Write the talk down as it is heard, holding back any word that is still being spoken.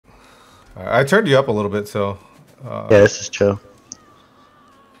I turned you up a little bit, so. Yeah, this is chill.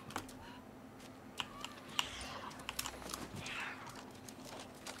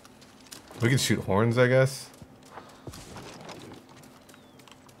 We can shoot horns, I guess.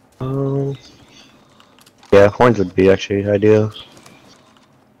 Yeah, horns would be actually ideal.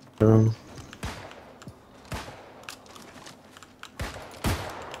 I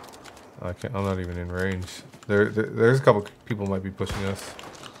can't. I'm not even in range. There's a couple people might be pushing us.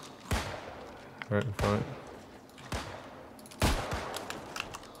 Right in front.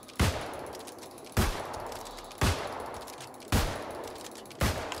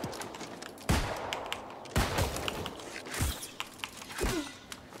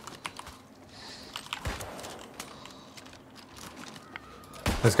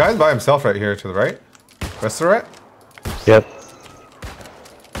 This guy's by himself right here to the right. Restaurant? Yep.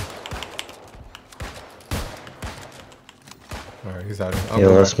 Alright, he's out. Yeah,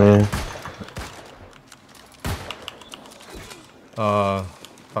 last man.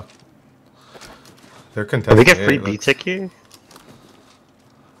 Fuck. They're Did contesting. we get free B tick here?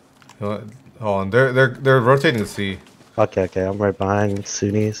 Hold on, they're rotating the C. Okay, I'm right behind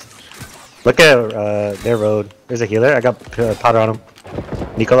Sunnis. Look at their road. There's a healer. I got powder on him.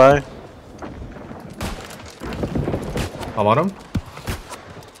 Nikolai. I'm on him.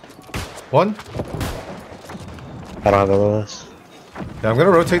 One. I don't have LOS. Yeah, I'm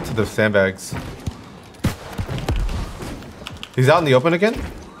gonna rotate to the sandbags. He's out in the open again.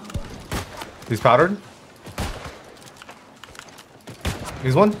 He's powdered.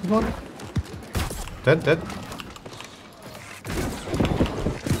 He's one. Dead.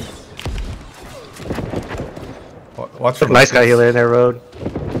 Watch for Nice guy healer in their road.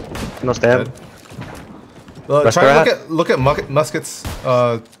 No stab. Try to look at muskets.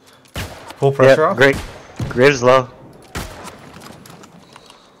 Pull pressure off. Great. Graves is low.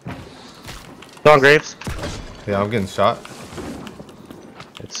 Go on, Graves. Yeah, I'm getting shot.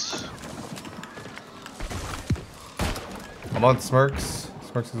 I'm on Smirks.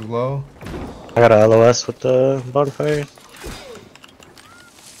 Smirks is low. I got a LOS with the bonfire.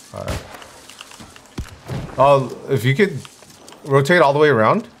 Alright. Oh, if you could rotate all the way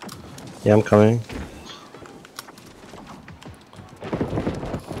around. Yeah, I'm coming.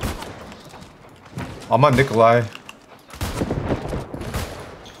 I'm on Nikolai.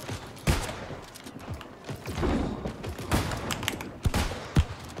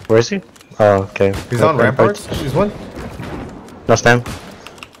 Where is he? Oh, okay. He's on ramparts. He's one. No stem.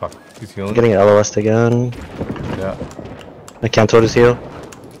 Fuck, he's healing. Getting LOS again. Yeah. I can't told his heal.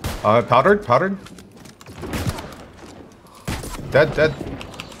 Powdered. Dead.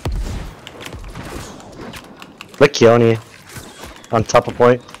 Look, Keone. On top of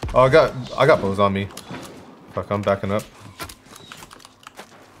point. Oh, I got bows on me. Fuck, I'm backing up.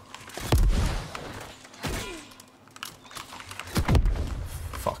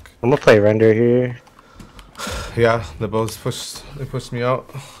 Fuck. I'm gonna play render here. Yeah, the bows pushed me out.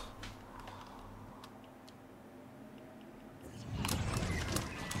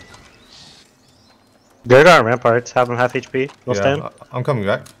 They're on ramparts, have him half HP. No Yeah, stem. I'm coming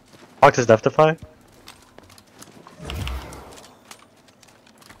back. Fox is Deftify.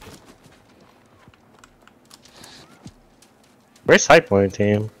 Where's High Point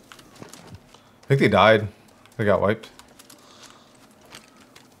team? I think they died. They got wiped.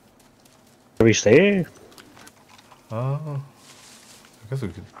 Did we stay? I guess we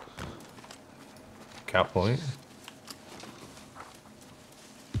could cap point.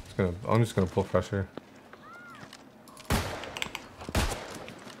 I'm just gonna pull pressure.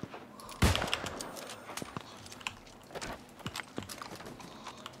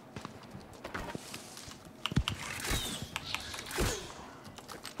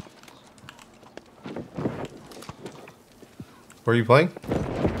 Where are you playing?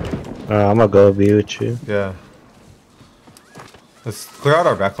 I'm gonna go be with you. Yeah. Let's clear out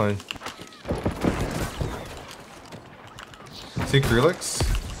our backline. See Krelix?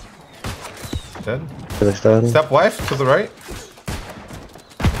 Dead. Felix done. Step wife to the right.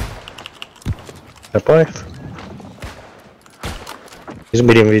 Step wife. He's a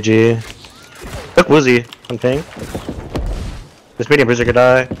medium VG. Look, Woozy. I'm ping. This medium bruiser could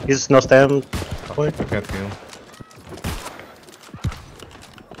die. He's no stem. Oh, I can't see him.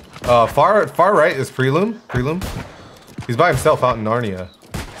 Far right is Prelume. He's by himself out in Narnia.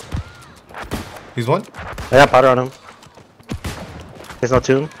 He's one. I got powder on him. There's no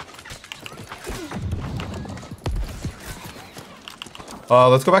tomb.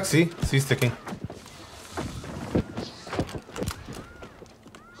 Let's go back C. C's sticking.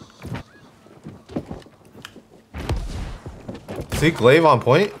 See, glaive on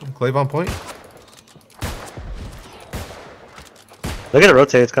point. Glaive on point. Look at the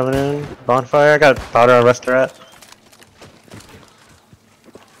rotates coming in. Bonfire. I got powder on restaurant.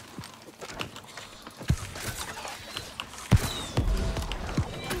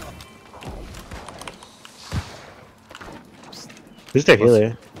 Who's their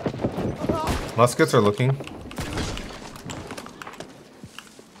healer? Muskets are looking.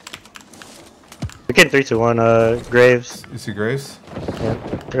 We're getting 3, 2, 1. Graves. You see Graves? Yeah.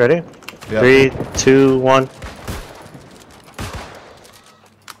 You ready? Yeah. 3, 2, 1.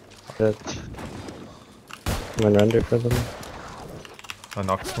 Good. I'm gonna render for them. I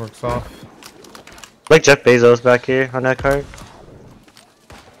knocked smirks off. Like Jeff Bezos back here on that card.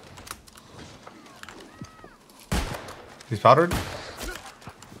 He's powdered.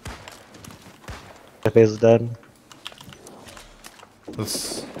 Jeff Bezos dead.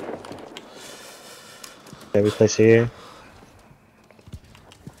 Let's. Yeah, we place here.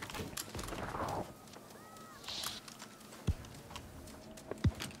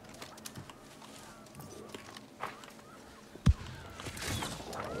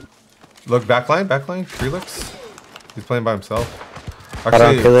 Look, backline, backline. Felix. He's playing by himself. Hold on,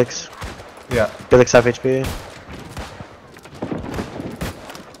 Actually, Felix. yeah. Felix half HP.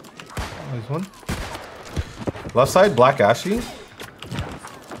 Oh, there's one. Left side, Black Ashy.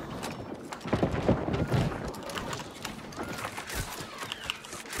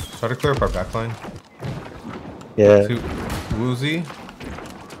 Try to clear up our backline. Yeah. Two. Woozy.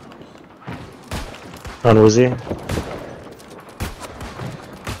 On Woozy.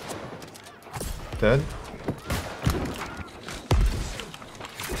 Dead.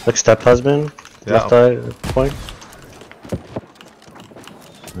 Look, step husband. Yeah. Left side point.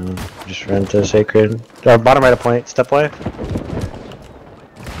 Just ran to sacred. Bottom right of point. Step away.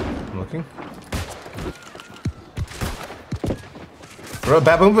 I'm looking.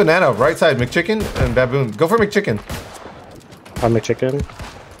 Baboon banana, right side, McChicken and baboon. Go for McChicken. On McChicken.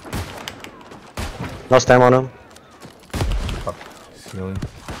 No stem on him. Oh, he's healing.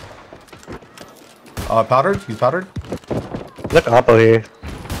 Powdered? He's powdered? Look, Oppo here.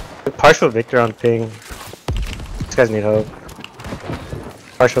 Partial Victor on ping. These guys need hope.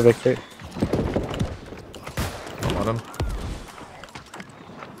 Partial Victor. Don't want him.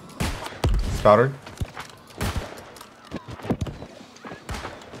 He's powdered.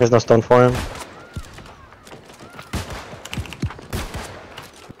 There's no stone for him.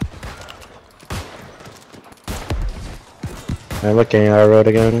 I'm looking at our road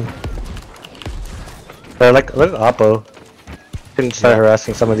again. Look at Oppo. Can start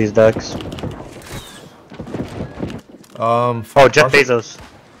harassing some of these decks. Oh, Jeff Bezos.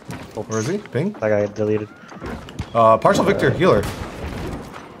 Oops. Where is he? Ping? That guy deleted. Partial Victor, healer.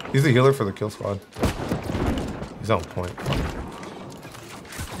 He's a healer for the kill squad. He's on point.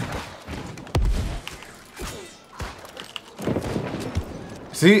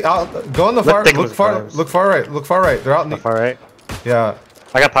 See, go on the far. Look far. Look far right. Look far right. They're out in the Far right. Yeah.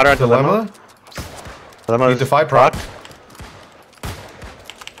 I got powder on Dilemma. Dilemma. He defy proc.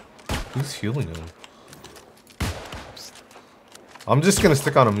 Who's healing him? I'm just gonna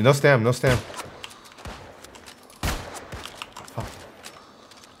stick on him. No stam. No stam. Fuck.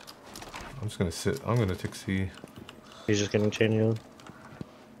 I'm just gonna sit. I'm gonna tick C. He's just getting chain healed.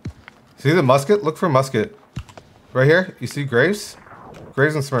 See the musket? Look for musket. Right here. You see Graves?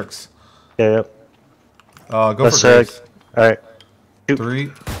 Graves and Smirks. Yeah, yep. Go for Graves. Alright.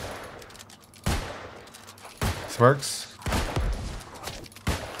 3. Smirks.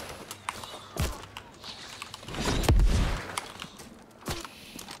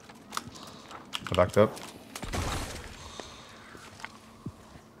 I backed up.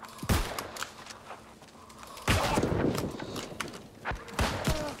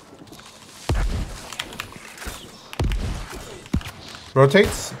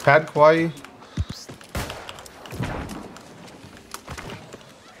 Rotates. Pad Kawaii.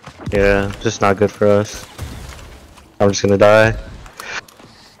 Yeah, just not good for us. I'm just gonna die.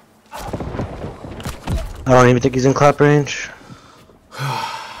 I don't even think he's in clap range.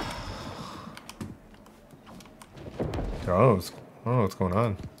 I don't know what's going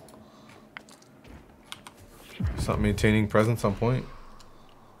on. He's not maintaining presence on point.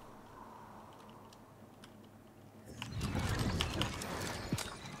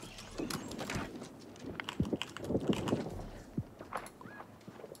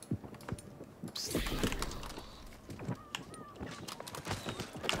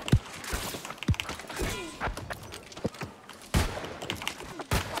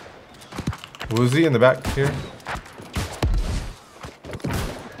 Woozy in the back here.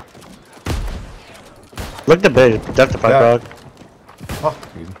 Look at the bait. Death to Pipe Dog.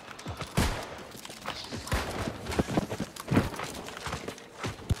 speed.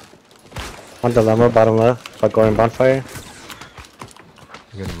 One dilemma, bottom left, but going bonfire.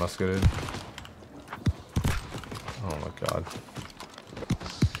 I'm getting musketed. Oh my god.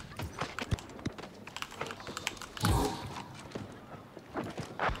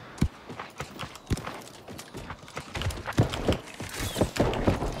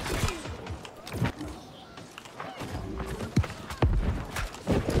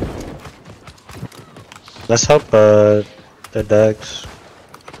 Let's help the decks.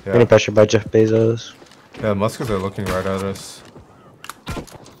 Yeah. Getting pressured by Jeff Bezos. Yeah, muskets are looking right at us.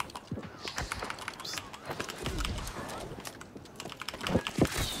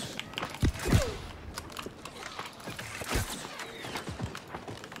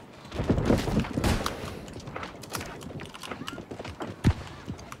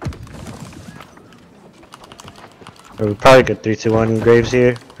 We probably get 3, 2, 1 Graves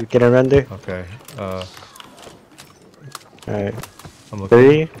here. We get a render. Okay. Alright. I'm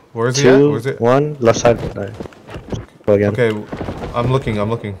looking. 3, Where is 2, he at? Where's it? 1, left side. Alright. Go again. Okay, I'm looking.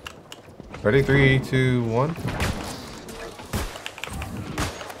 Ready? 3, 2, 1.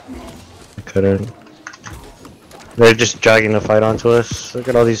 Couldn't. They're just dragging the fight onto us. Look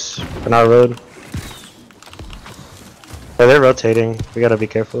at all these on our road. Oh, they're rotating. We gotta be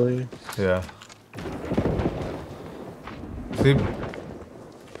careful here. Yeah.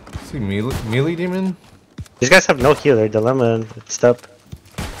 See melee demon? These guys have no healer. Dilemma and step.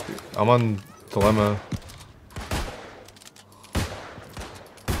 I'm on dilemma.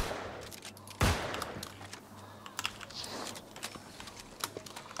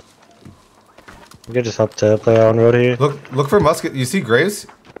 We could just help to play our own road here. Look for musket. You see Graves?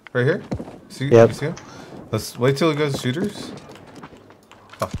 Right here? Yep. You see him? Let's wait till he goes shooters.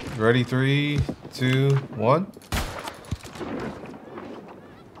 Oh, ready? 3, 2, 1.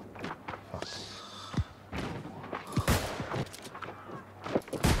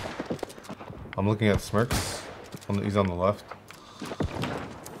 I'm looking at Smirks. He's on the left.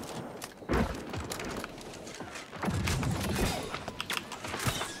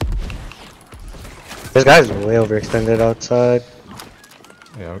 This guy's way overextended outside.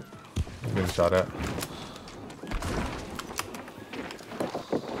 Yeah, I'm getting shot at.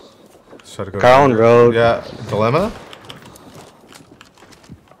 Let's try to go. Car on road. Yeah, dilemma.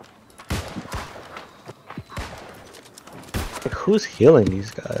 Like, who's healing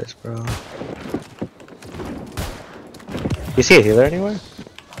these guys, bro? You see a healer anywhere?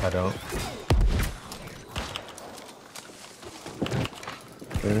 I don't.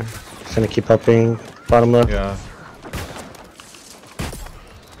 Yeah. Just gonna keep helping bottom left. Yeah.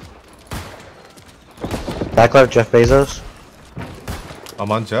 Back left, Jeff Bezos.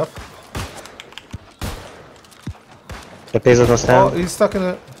 I'm on Jeff. Jeff Bezos no Oh, stand. he's stuck in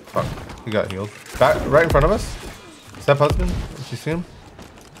it. Fuck. He got healed. Back, right in front of us. Step husband. Did you see him?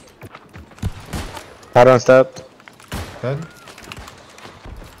 Powder on step. Dead.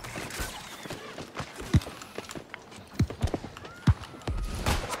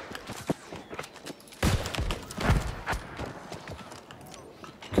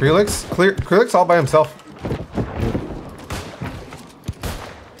 Krelix all by himself.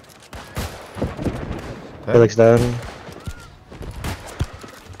 Dead. Felix down.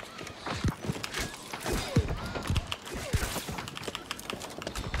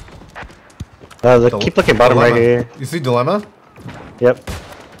 Keep looking bottom Dilemma. right here. You see dilemma? Yep.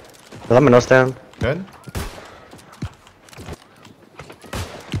 Dilemma no stand. Good.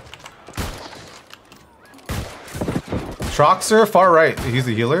 Troxer, far right. He's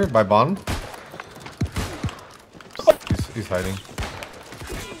a healer by Bond. He's hiding.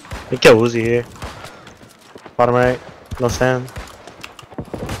 We kill Woozy here. Bottom right. No stand.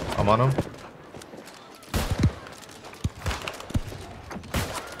 I'm on him.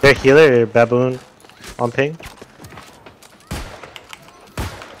 Their healer, Baboon. On ping.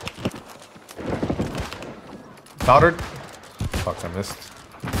 Powdered. Fuck, I missed.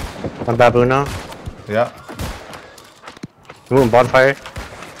 On Baboon now. Yeah. Moving bonfire.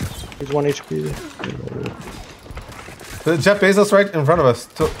 He's 1 HP. Jeff Bezos right in front of us.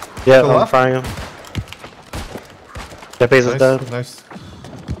 Yeah, to the I'm left. firing him. Jeff Bezos Nice, dead. nice.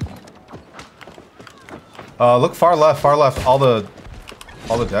 Look far left, all the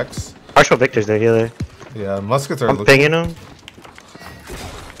decks. Partial Victor's their healer. Yeah, muskets are I'm looking. pinging him.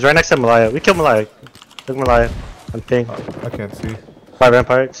 He's right next to Malaya. We killed Malaya. Look Malaya. I'm ping. I can't see. 5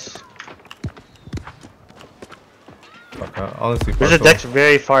 ramparts. Fuck, honestly, There's a partial. deck's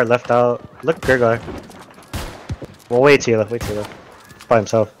very far left out. Look at Gergar. Well, way to your left, way to your left. By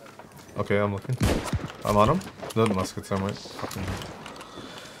himself. Okay, I'm looking. I'm on him. The muskets, I might fucking.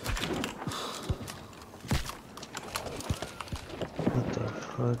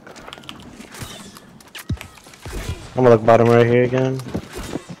 fuck. I'm gonna look bottom right here again.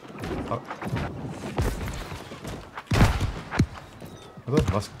 Oh. Where's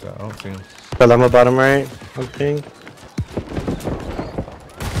the musket at? I don't see him. Dilemma bottom right, I think.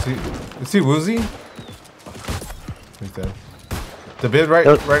 Is he woozy? He's dead. The bid right,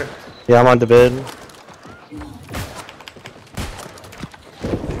 Yep. right. Yeah, I'm on the bid.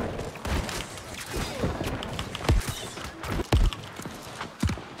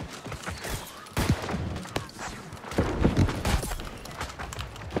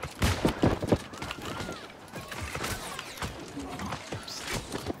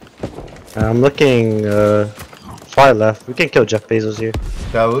 I'm looking far left. We can kill Jeff Bezos here.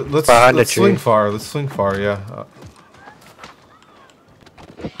 Yeah, Behind let's the swing tree. far. Let's swing far. Yeah.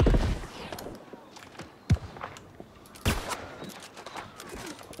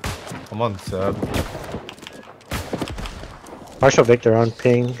 I'm on Seb. Marshall Victor on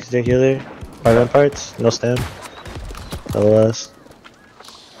ping. He's the healer. Fire parts. No stem. LS.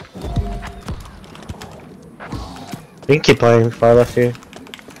 We can keep playing far left here.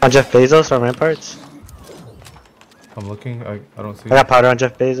 On Jeff Bezos on ramparts. I'm looking. I don't see. I got powder on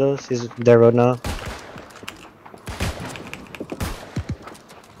Jeff Bezos. He's their road now.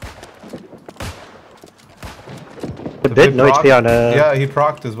 The bid no proc. HP on Yeah, he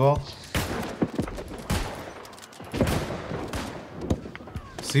procced as well.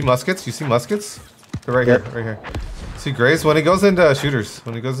 See muskets? You see muskets? They're right Yep. here, right here. See grays when he goes into shooters.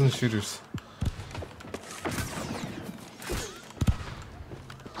 When he goes into shooters.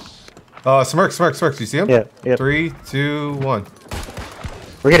 Smirk. You see him? Yeah, yeah. 3, 2, 1.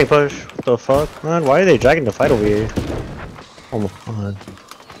 We're getting pushed. What the fuck, man? Why are they dragging the fight over here? Oh my god.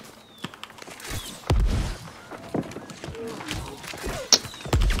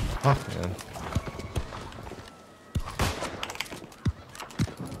 Oh man.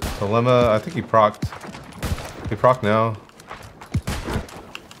 Dilemma. I think he procced. He procced now.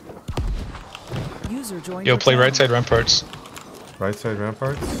 User joined Yo, your play channel. right side ramparts. Right side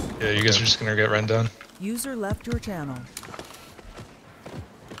ramparts. Yeah, you guys are just gonna get run down. User left your channel.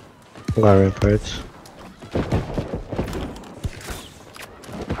 I'm going ramparts.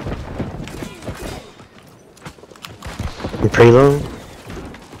 You preloom?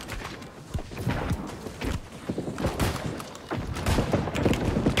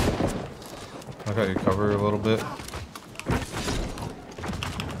 I got you covered a little bit.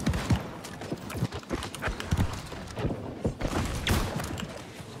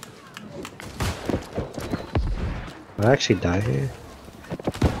 I actually die here.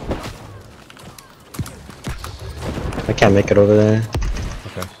 I can't make it over there.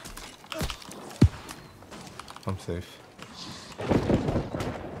 Okay. I'm safe.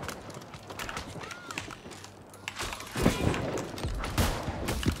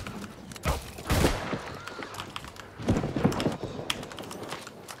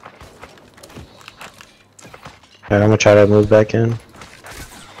 Alright, I'm gonna try to move back in.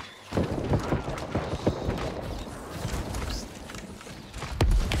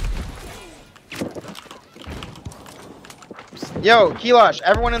 Yo, Kilosh,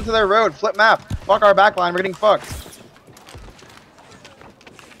 everyone into their road. Flip map. Fuck our backline. We're getting fucked.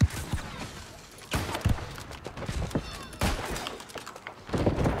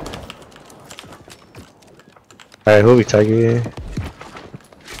 Alright, who are we targeting here?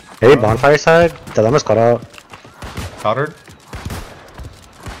 Maybe bonfire side? Dilemma's caught out. Powdered?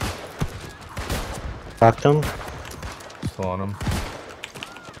 Fucked him. Still on him.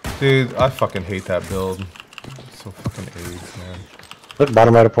 Dude, I fucking hate that build. So fucking AIDS, man. Look,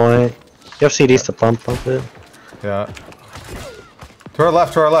 bottom right of point. You have CDs to pump it. Yeah. To our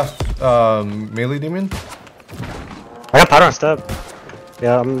left. Melee demon? I got powder on step.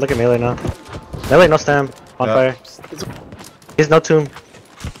 Yeah, I'm looking melee now. Melee, no stem. On Yeah. fire. He's no tomb.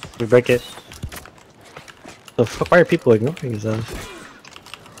 We break it. The fuck, why are people ignoring his ass?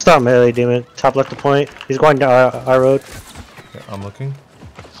 Stop melee demon. Top left of point. He's going down our road. Yeah, I'm looking.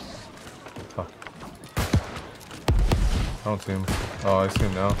 Fuck. I don't see him. Oh, I see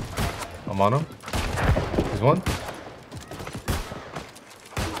him now. I'm on him. There's one.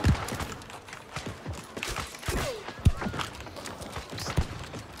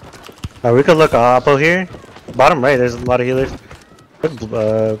 We could look Oppo here. Bottom right, there's a lot of healers.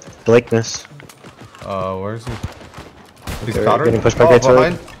 Look, Blakeness. Where is he? He's They're powdered. getting pushed back Oh, into it.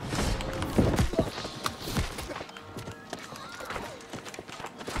 behind.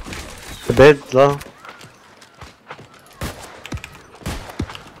 The bid, low.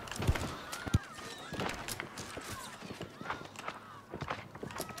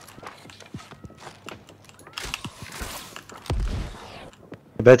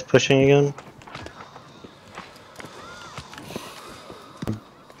 The bed's pushing again.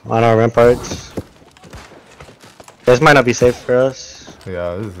 On our ramparts. This might not be safe for us.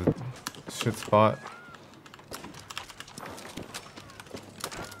 Yeah, this is a shit spot.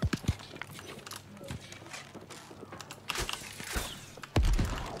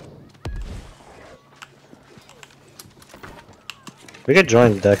 We could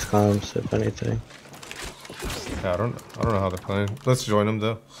join Dex comms if anything. Yeah, I don't know how they're playing. Let's join them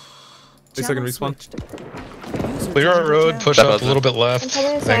though. 2 respawn. Clear our road, push up a little bit left, I'm coming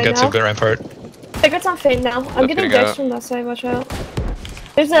then inside get to now. the rampart. Figure's on fade now. I'm getting getting Dex out. from that side, watch out.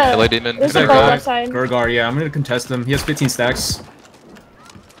 There's a LA demon. there's a That goal guy, left side. Gurgar, yeah, I'm gonna contest him. He has 15 stacks.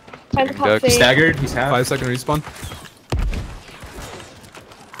 Trying to pop Dex. fade. Staggered, he's half. 5-second respawn.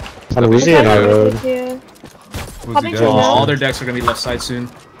 I'm losing I'm on our trying to road. with you. Who's Popping he through down? now. All their decks are gonna be left side soon.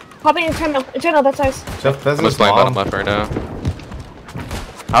 Popping internal, that's ours. Jeff I'm Bezos' just playing bottom mom. left right now.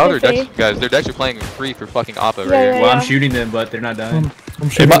 How are their Okay. decks, guys? Their decks are playing free for fucking Appa right Yeah, here. yeah. Well, I'm shooting them, but they're not dying. Hey, I'm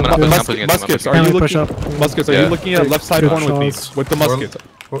pushing against muskets, them. are you Push looking? up. Muskets, are Yeah. you looking at left side corner with me? With the muskets.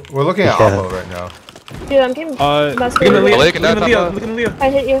 We're looking at Yeah. Oppo right now. Dude, I'm getting Uh, Look at the muscular. Leo, Oh, they look can at the die, Leo, Papa. look at the Leo. I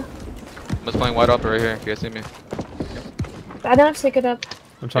hit you. I'm just playing wide Appa right here. If you guys see me. I don't have to take it up.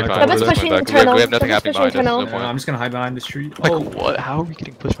 I'm trying You're to fine. That was We're just pushing going back. internal. We have nothing That was happening behind us. pushing There's no internal. point. I'm just gonna hide behind this tree. Like Oh, what? How are we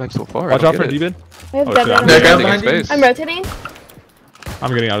getting pushed back so far? Watch I out don't for get it. D-Bin. I have Oh, dead shit, I'm on They're it. Yeah, taking behind you. space. I'm rotating.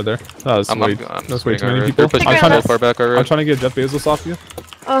 I'm getting out of there. That's I'm way, I'm that's way too swinging many our- people. They're pushing Take I'm it trying out. so far back I'm already. trying to get Jeff Bezos off you.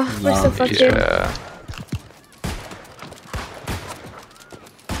 Oh, we're so fucked, dude. Yeah.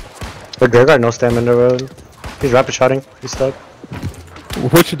 But Gurgar no stam in the road. He's rapid shotting. He's stuck.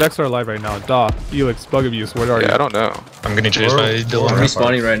 Which decks are alive right now? Da, Elix, Bug Abuse, where are Yeah, I you? don't know. I'm getting chased by I'm Dylan.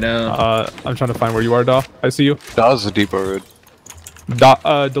 respawning right now. I'm trying to find where you are, Da. I see you. That was a deep road. Da,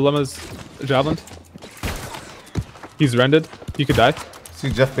 Dilemma's Javelin. He's rendered. He could die. See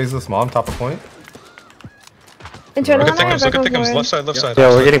Jeff Bezos' mom top of point. Internal Look at on Thickums, look at back on Thickums, forward. left side, left side. Yeah,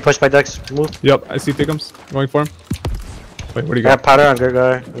 we're getting pushed by Dex. Move. Yep, I see Thickums. Going for him. Wait, where do you I go? have powder on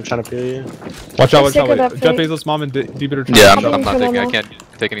Gurgar. I'm trying to peel you. Watch out, watch Stick out. with Wait. that Jeff fake. Bezos' mom and Deeper. Yeah, I'm I'm not taking. I internal.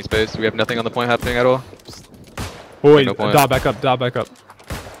 can't take any space. We have nothing on the point happening at all. Oh, wait, No point. Da, back up, Da, back up.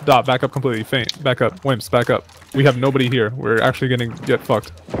 Da, back up completely. Faint. Back up. Wimps, back up. We have nobody here. We're actually gonna get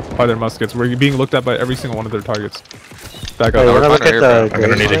fucked by their muskets. We're being looked at by every single one of their targets. Back Hey, up. we're we're gonna look fine at right here, the. I'm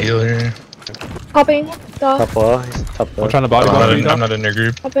gonna need a Graves. heal here. Popping. Dog. Top wall. He's top I'm wall. trying to body I'm block not, you, in, I'm Da. not in their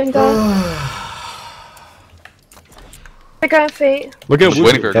group. Popping, dog. Figure on fate. Look I'm at just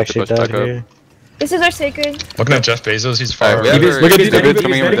waiting for Woozy. it to Actually push died back up. here. This is our sacred. Looking at Jeff Bezos, he's far. Alright, we have Look at He's Deeper.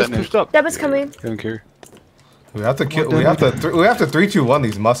 coming in with He's that pushed up. Deb is coming. Don't care. We have to kill. We have to 3-2-1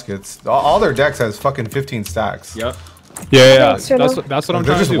 these muskets. All their decks has fucking 15 stacks. Yep. Yeah, yeah, Okay, yeah. so That's what I'm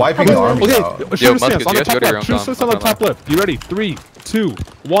They're trying just to do. wiping the army Okay. out. Shooter Muskets, stance on you the guys go top to your left. own Shooter time. stance on the Okay, top left. You ready? 3, 2,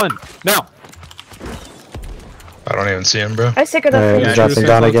 1, now. I don't even see him, bro. I sacred Alright, up he's fate. dropping Shooter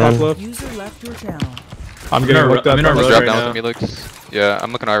down stance on the top again. left. User left your channel. I'm getting looked at. I'm in our Let's road drop right down now. with me, Lux. Yeah,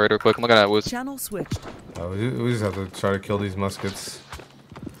 I'm looking at real quick. I'm looking at Woods. Channel switched. We just have to try to kill these muskets.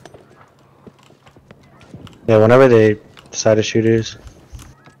 Yeah, whenever they decide to shooters.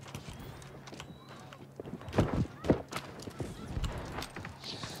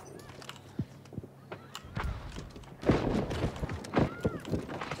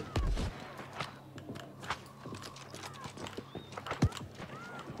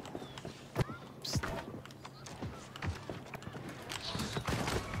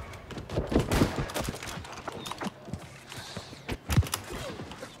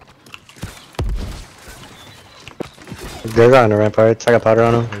 Gurgar on the ramparts. I got powder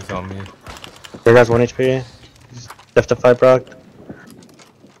on him. He's on me. Gurgar's 1 HP. He's left to fight Brock.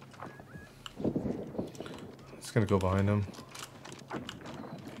 Just gonna go behind him.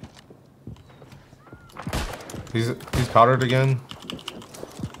 He's powdered again.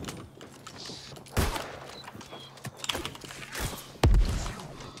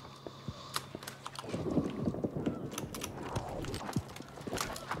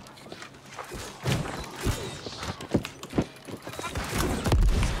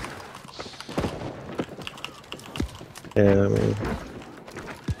 Yeah, I mean,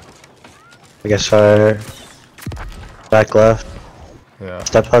 I guess fire. Back left. Yeah.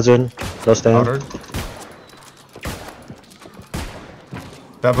 Step hazard. Go stand. Powdered.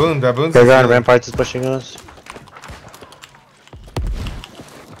 Baboon's Gurgar on ramparts is pushing us.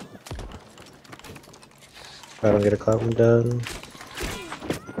 If I don't get a cloud, I'm done.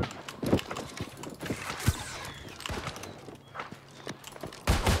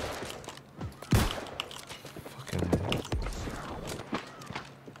 Fucking.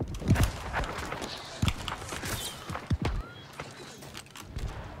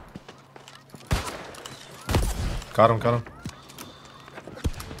 Got him, got him.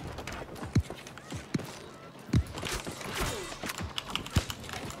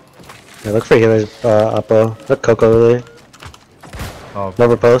 Yeah, look for healers, Oppo. Look Coco Lily. Oh,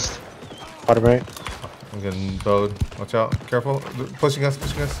 Lower post. Bottom right. I'm getting bowed. Watch out. Careful. Pushing us,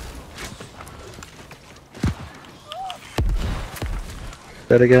 pushing us.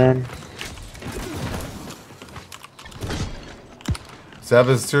 Dead again. Zeb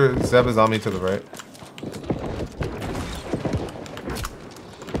is on me to the right.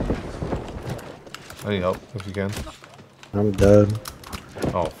 I need help if you can. I'm dead.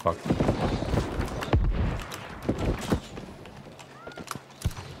 Oh fuck.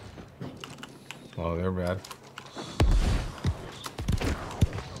 Oh, they're bad.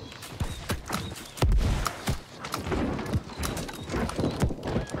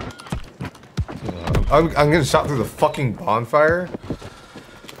 I'm getting shot through the fucking bonfire.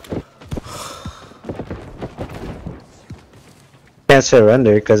 Can't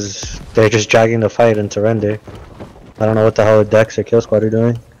surrender because they're just dragging the fight and surrender. I don't know what the hell Dex or Kill Squad are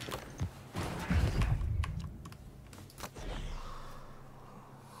doing.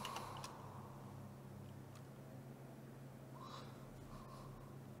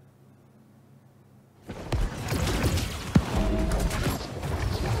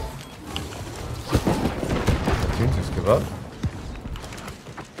 Team just give up.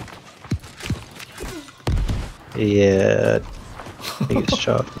 Yeah, he gets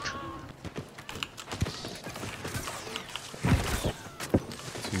chopped.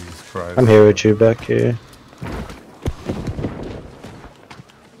 Jesus Christ. I'm here with you back here.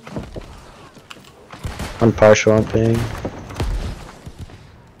 I'm partial on ping.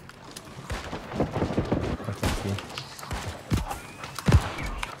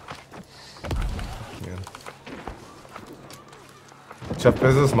 Chef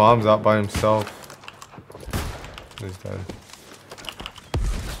Bezos' mom's out by himself. He's dead.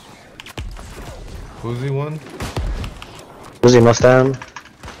 Who's he one? Uzi Mustang.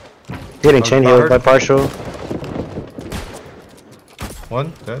 Getting chain healed by partial.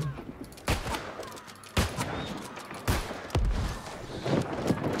 One dead.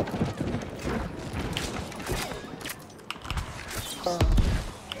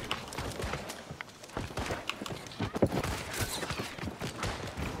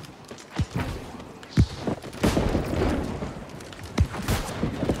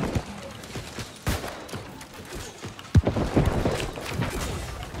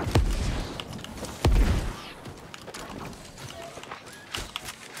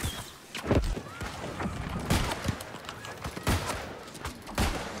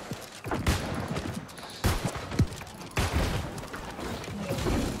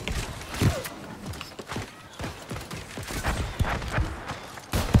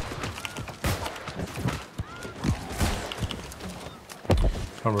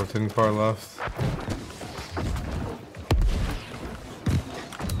 I'm rotating far left.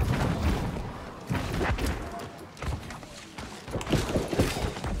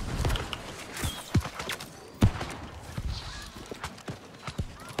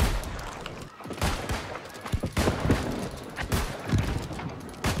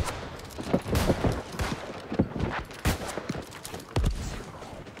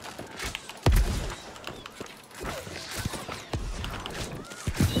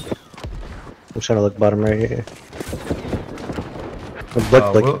 I'm trying to look bottom right here.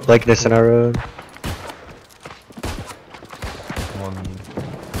 Look like this in our road. One.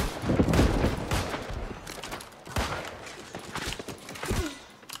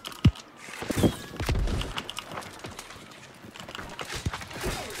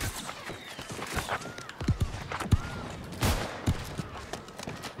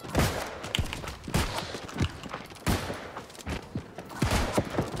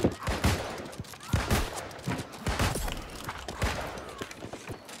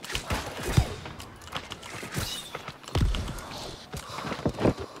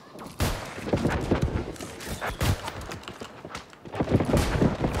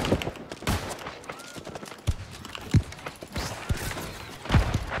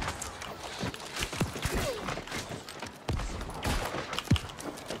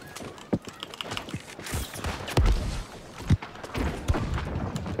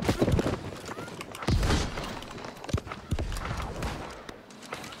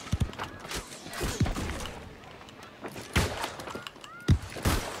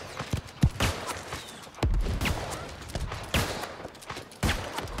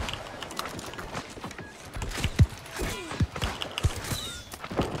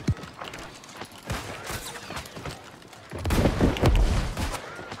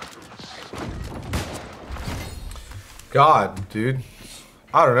 God, dude.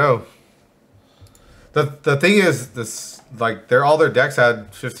 I don't know. The thing is, this like all their decks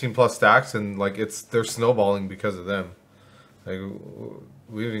had 15 plus stacks, and like they're snowballing because of them. Like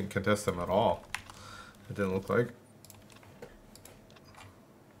we didn't contest them at all. It didn't look like.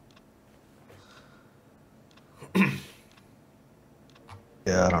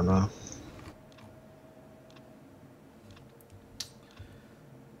 Yeah, I don't know.